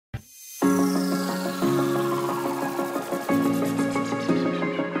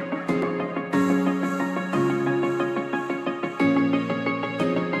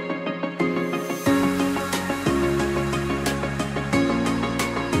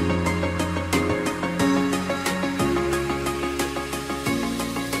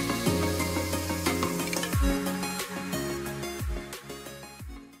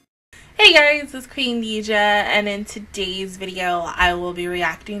Hey guys, it's Queendija, and in today's video, I will be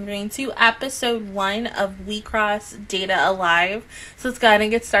reacting to episode 1 of WIXOSS Data Alive. So let's go ahead and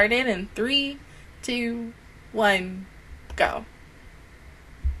get started in 3, 2, 1, go.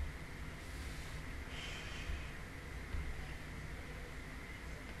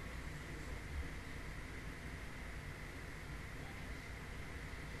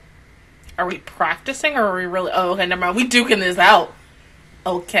 Are we practicing or are we really? Oh, okay, never mind. We duking this out.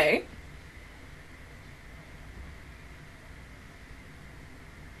 Okay.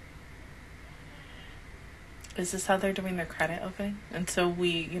 Is this how they're doing their credit opening? Until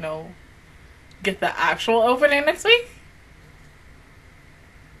we, get the actual opening next week?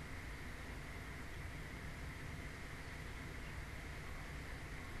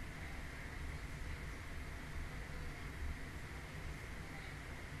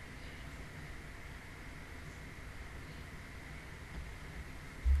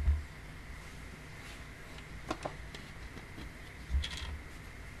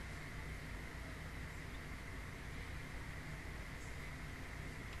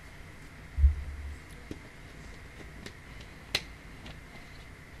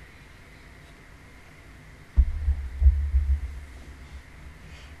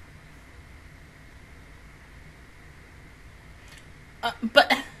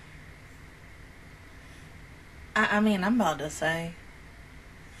 But I mean, I'm about to say,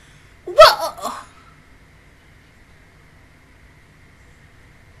 whoa.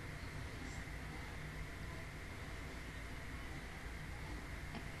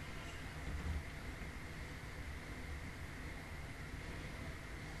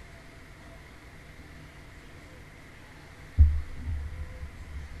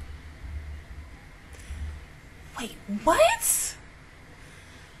 Wait, what?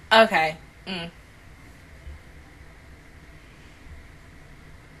 Okay.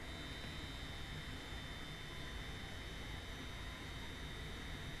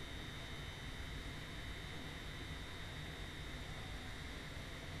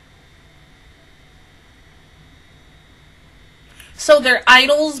 So they're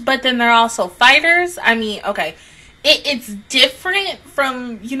idols, but then they're also fighters? I mean, okay. It's different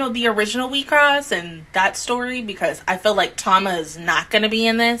from, the original WIXOSS and that story, because I feel like Tama is not going to be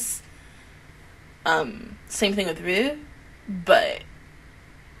in this. Same thing with Rue, but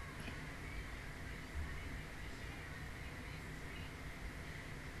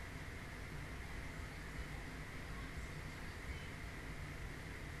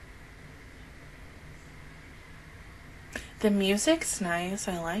the music's nice.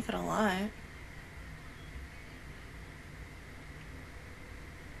 I like it a lot.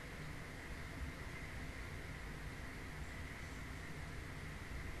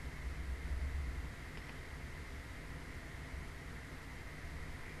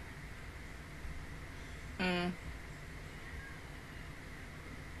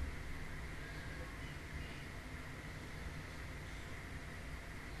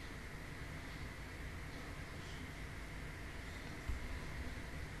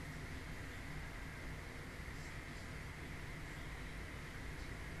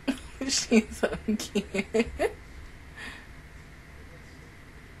 She's so cute.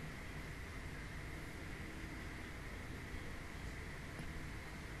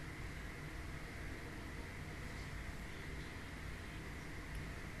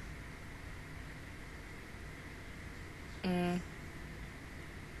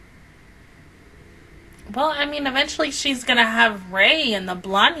 Well, I mean, eventually she's gonna have Ray and the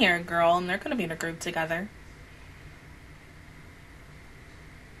blonde-haired girl, and they're gonna be in a group together.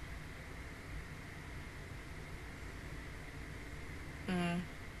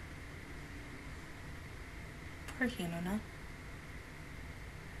 Poor Hinona.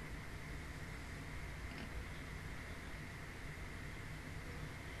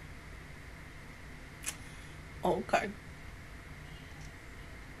 Okay.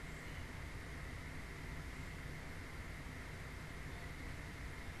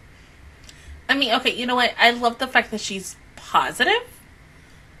 I mean, okay, you know what? I love the fact that she's positive,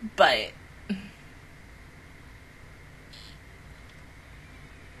 but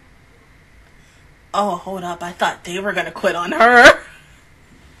oh, hold up. I thought they were gonna quit on her.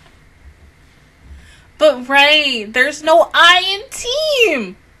 But right, there's no I in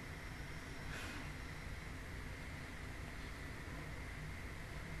team.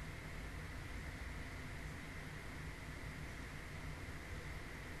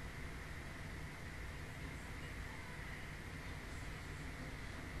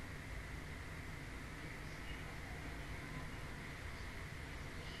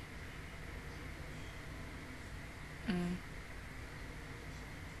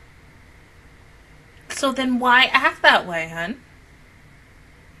 So then why act that way, hun?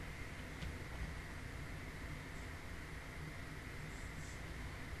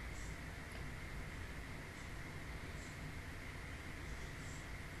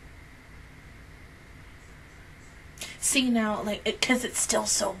 See, now, like, because it's still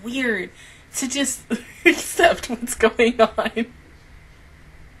so weird to just accept what's going on.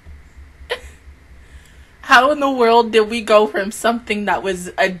 How in the world did we go from something that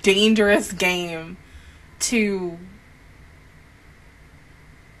was a dangerous game to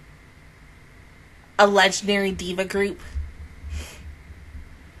a legendary diva group?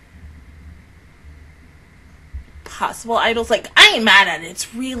 Possible idols. Like, I ain't mad at it.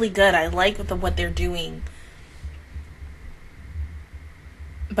 It's really good. I like what they're doing.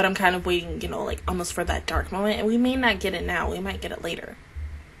 But I'm kind of waiting, you know, like, almost for that dark moment. And we may not get it now. We might get it later.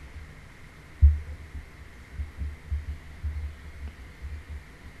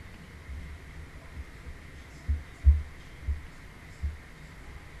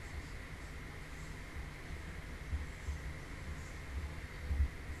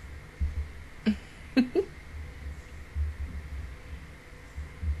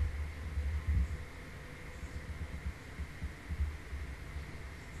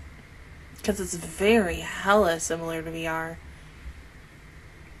 Because it's very hella similar to VR.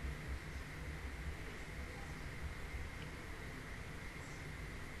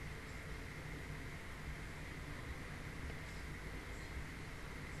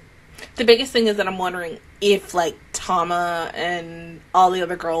 The biggest thing is that I'm wondering if, like, Tama and all the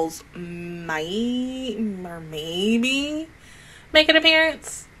other girls might or maybe make an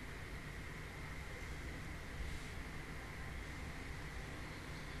appearance.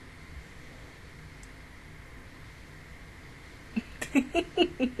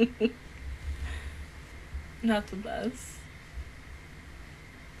 Not the best.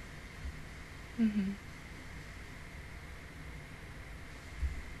 Mm-hmm.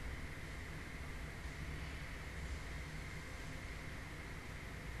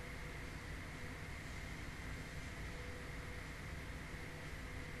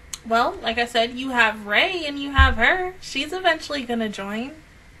 Well, like I said, you have Ray and you have her. She's eventually gonna join.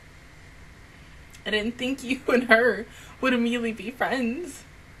 I didn't think you and her would immediately be friends.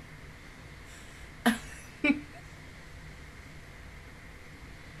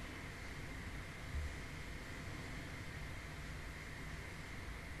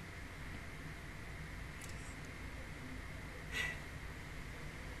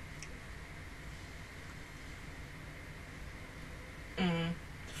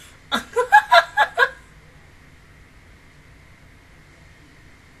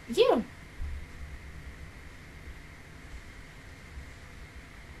 You.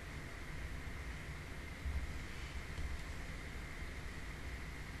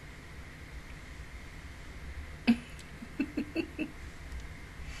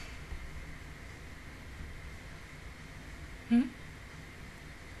 Hmm?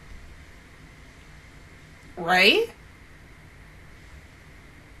 Right?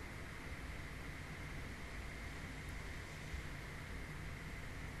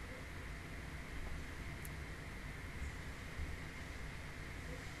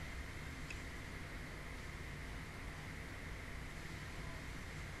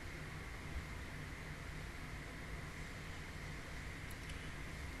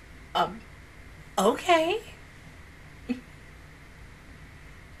 Okay.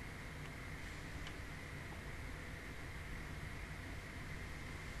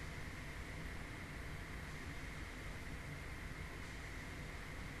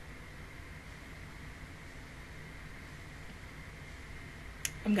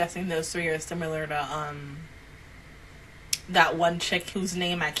 I'm guessing those three are similar to that one chick whose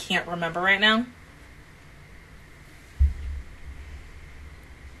name I can't remember right now.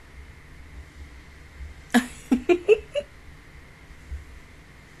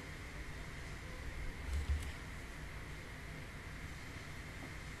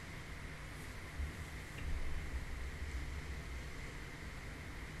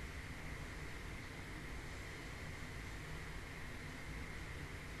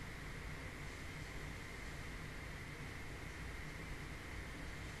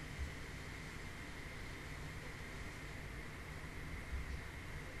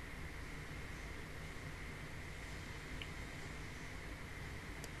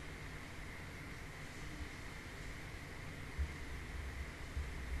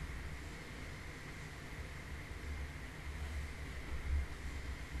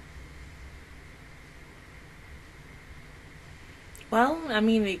 Well, I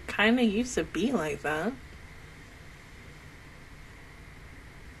mean, it kind of used to be like that.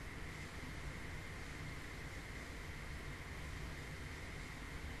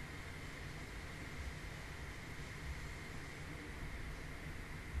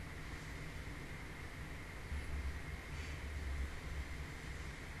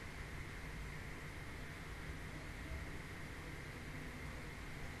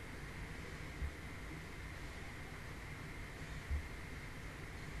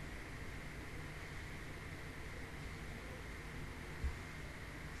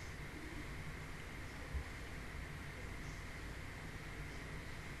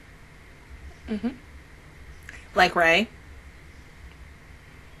 Mm-hmm. Like Ray.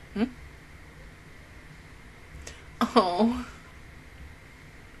 Hmm? Oh.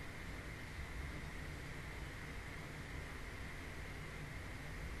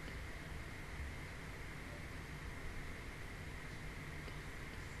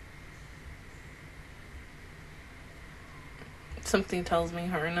 Something tells me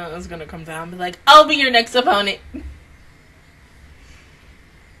Haruna is gonna come down and be like, I'll be your next opponent.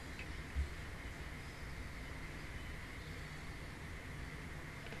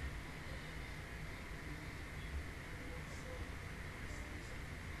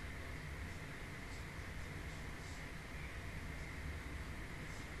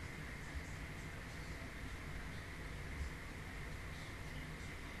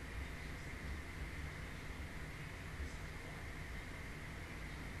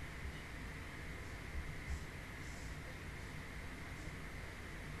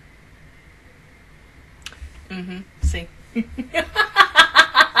 Mm-hmm. See.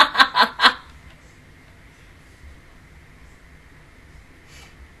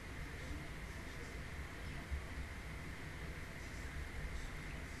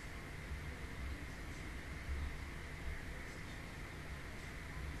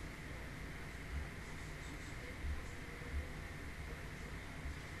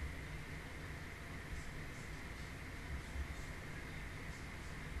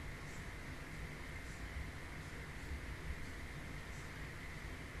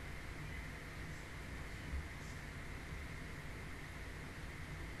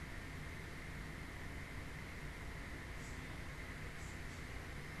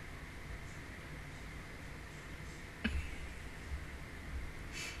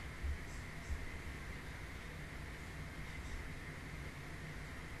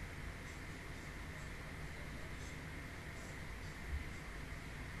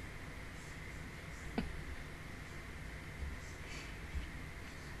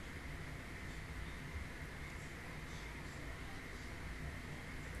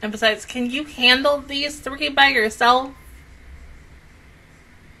 And besides, can you handle these three by yourself?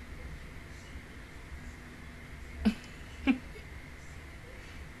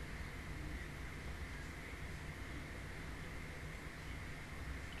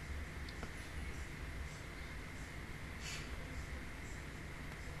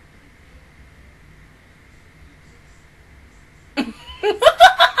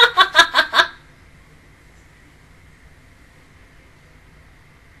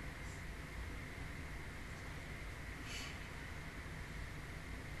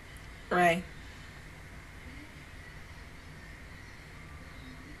 Right.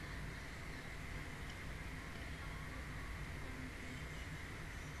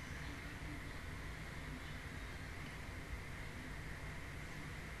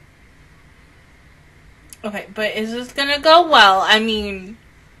 Okay, but is this gonna go well? I mean...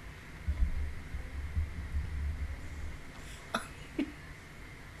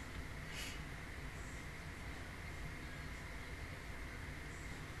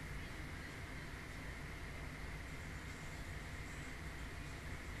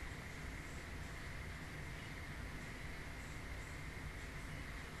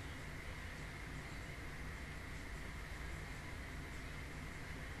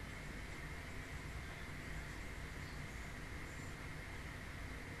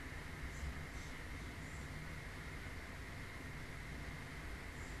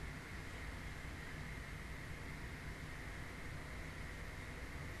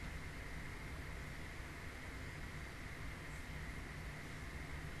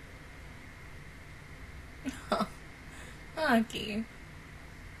 Okay.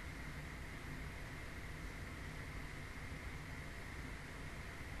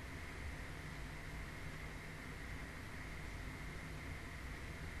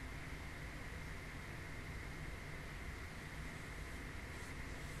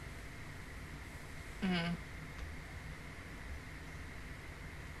 Mm.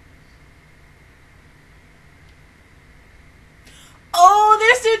 Oh,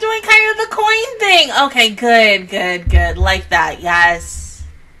 they're still doing kind of the coin thing. Okay, good, good, good. Like that, yes.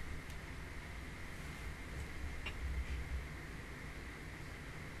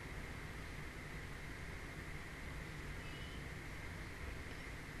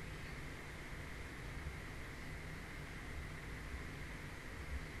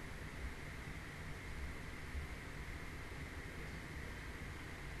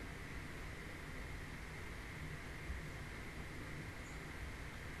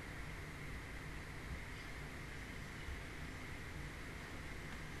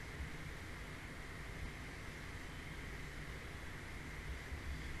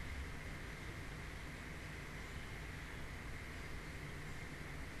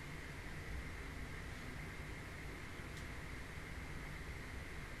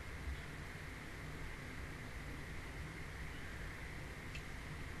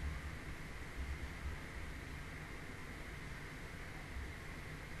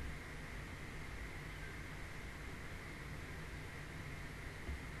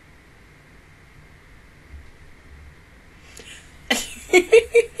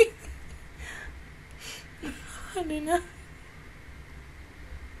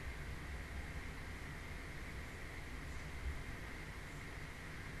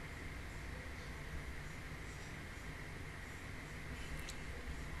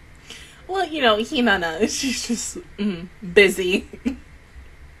 Well, you know, Hinana, she's just busy.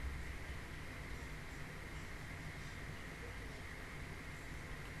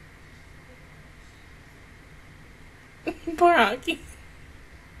 Poor Aki.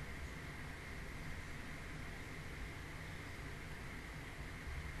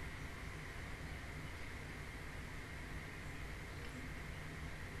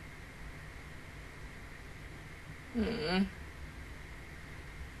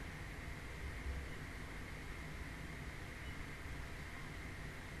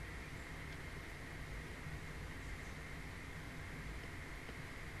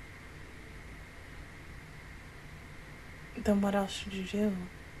 Then what else should you do?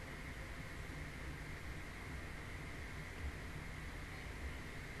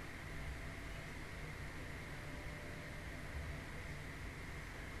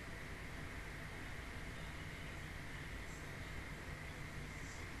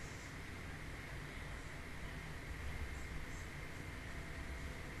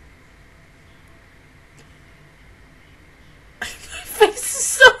 My face is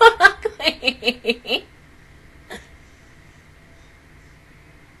so ugly.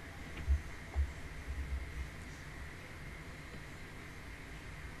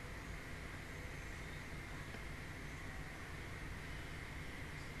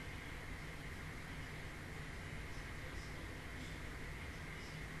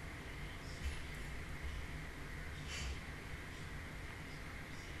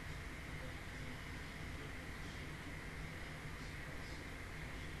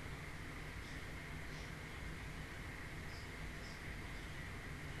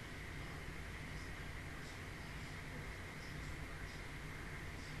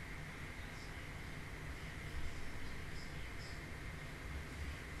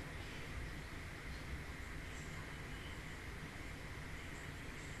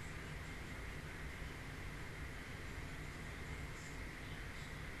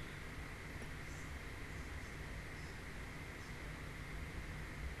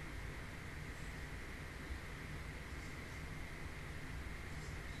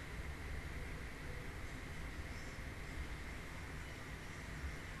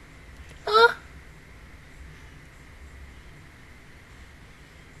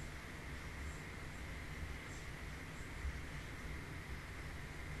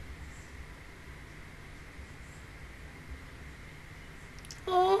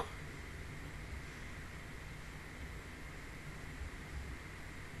 Oh.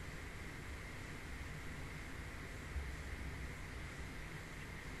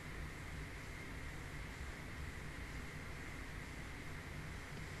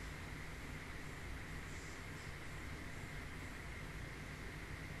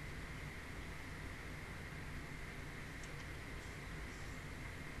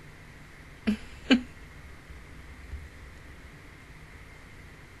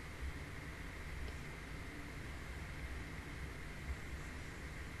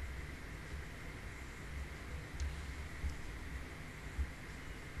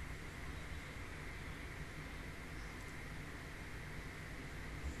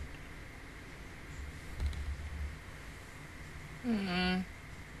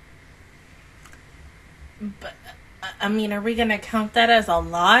 But, I mean, are we gonna count that as a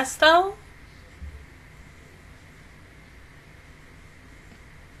loss, though?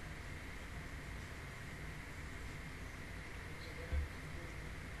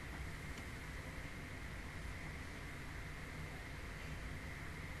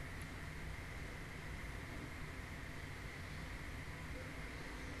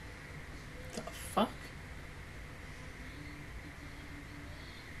 The fuck?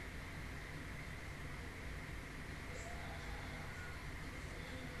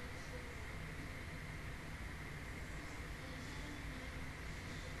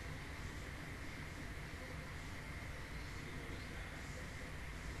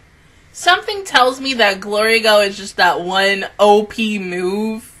 Something tells me that Glory Go is just that one OP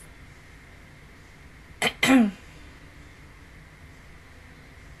move.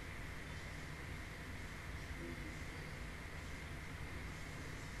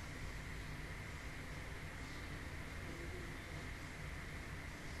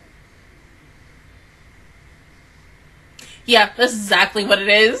 Yeah, that's exactly what it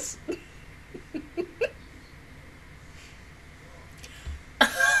is.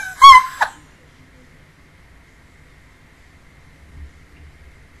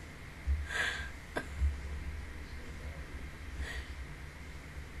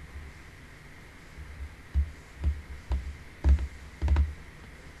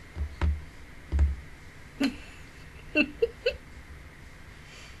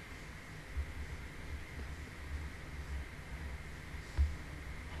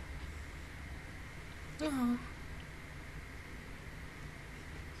 Aww.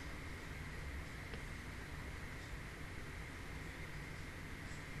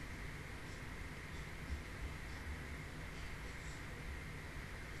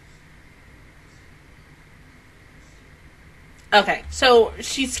 Okay, so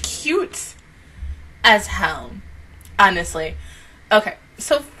she's cute as hell, honestly. Okay,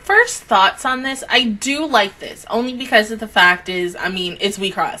 so first thoughts on this. I do like this, only because of the fact is, I mean, it's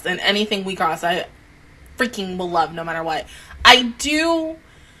WIXOSS, and anything WIXOSS I freaking will love no matter what. I do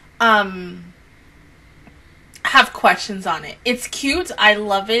have questions on it. It's cute. I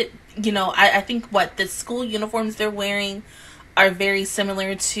love it. You know, I think what the school uniforms they're wearing are very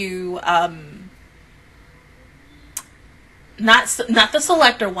similar to not the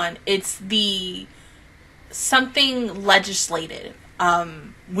selector one. It's the something legislative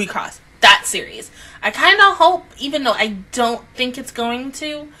WIXOSS, that series. I kind of hope, even though I don't think it's going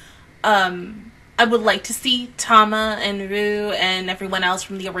to, I would like to see Tama and Rue and everyone else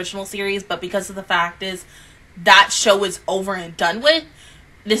from the original series, but because of the fact is that show is over and done with,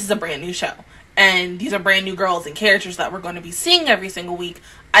 this is a brand new show. And these are brand new girls and characters that we're going to be seeing every single week.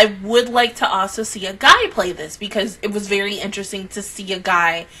 I would like to also see a guy play this, because it was very interesting to see a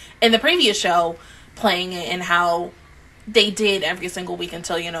guy in the previous show playing it and how they did every single week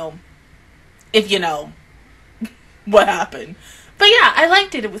until, you know, if you know what happened. But yeah, I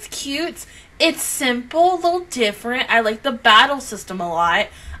liked it. It was cute. It's simple, a little different. I like the battle system a lot.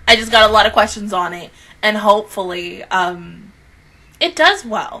 I just got a lot of questions on it, and hopefully it does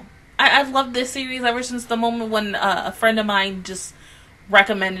well. I've loved this series ever since the moment when a friend of mine just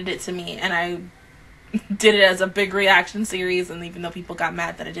recommended it to me, and I did it as a big reaction series, and even though people got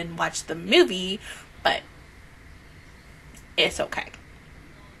mad that I didn't watch the movie, but it's okay.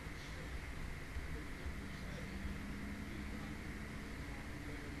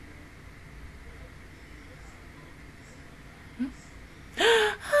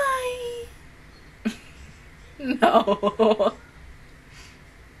 Hi. No.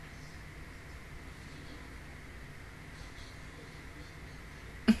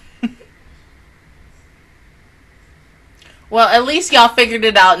 Well, at least y'all figured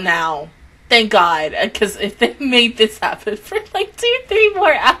it out now. Thank God. Because if they made this happen for like 2-3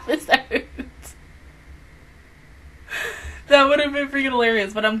 more episodes, that would have been freaking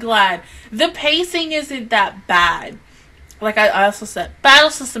hilarious. But I'm glad. The pacing isn't that bad. Like I also said, battle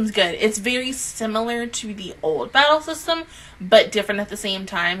system's good. It's very similar to the old battle system, but different at the same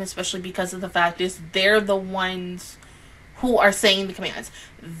time, especially because of the fact is they're the ones who are saying the commands.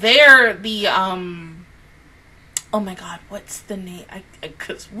 They're the oh my god, what's the name?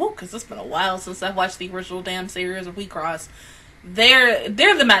 Cause it's been a while since I've watched the original damn series of WIXOSS. They're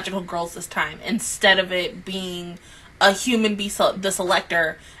the magical girls this time, instead of it being a human be the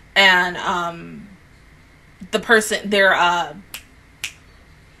selector and the person they're oh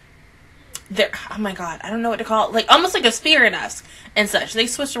my god, I don't know what to call it, like almost like a spirit-esque and such. They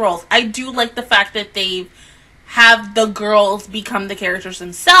switch the roles. I do like the fact that they have the girls become the characters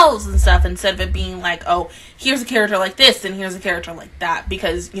themselves and stuff, instead of it being like, oh, here's a character like this and here's a character like that,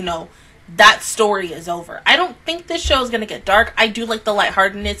 because, you know, that story is over. I don't think this show is going to get dark. I do like the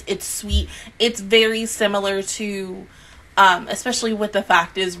lightheartedness. It's sweet. It's very similar to, especially with the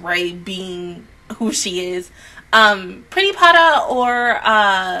fact is Ray being who she is, Pretty Pata, or,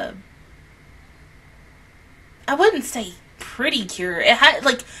 I wouldn't say Pretty Cure. It had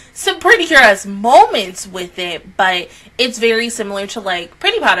like some Pretty Cure-esque moments with it, but it's very similar to like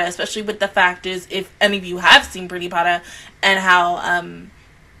Pretty Pata, especially with the fact is, if any of you have seen Pretty Pata, and how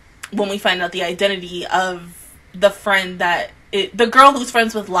when we find out the identity of the friend the girl who's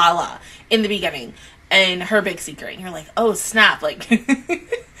friends with Lala in the beginning, and her big secret, and you're like, oh snap, like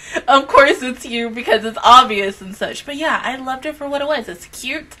of course it's you, because it's obvious and such. But yeah, I loved it for what it was. It's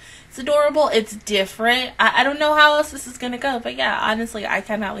cute. It's adorable. It's different. I don't know how else this is going to go. But yeah, honestly, I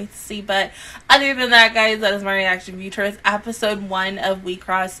cannot wait to see. But other than that, guys, that is my reaction view towards episode 1 of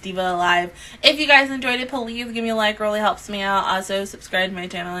WIXOSS DIVA Alive. If you guys enjoyed it, please give me a like. It really helps me out. Also, subscribe to my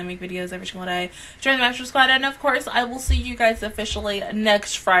channel. I make videos every single day. Join the Master Squad. And of course, I will see you guys officially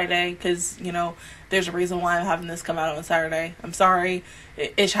next Friday. Because, you know, there's a reason why I'm having this come out on Saturday. I'm sorry.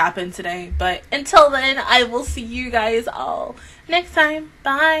 It happened today. But until then, I will see you guys all next time.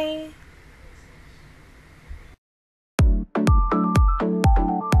 Bye.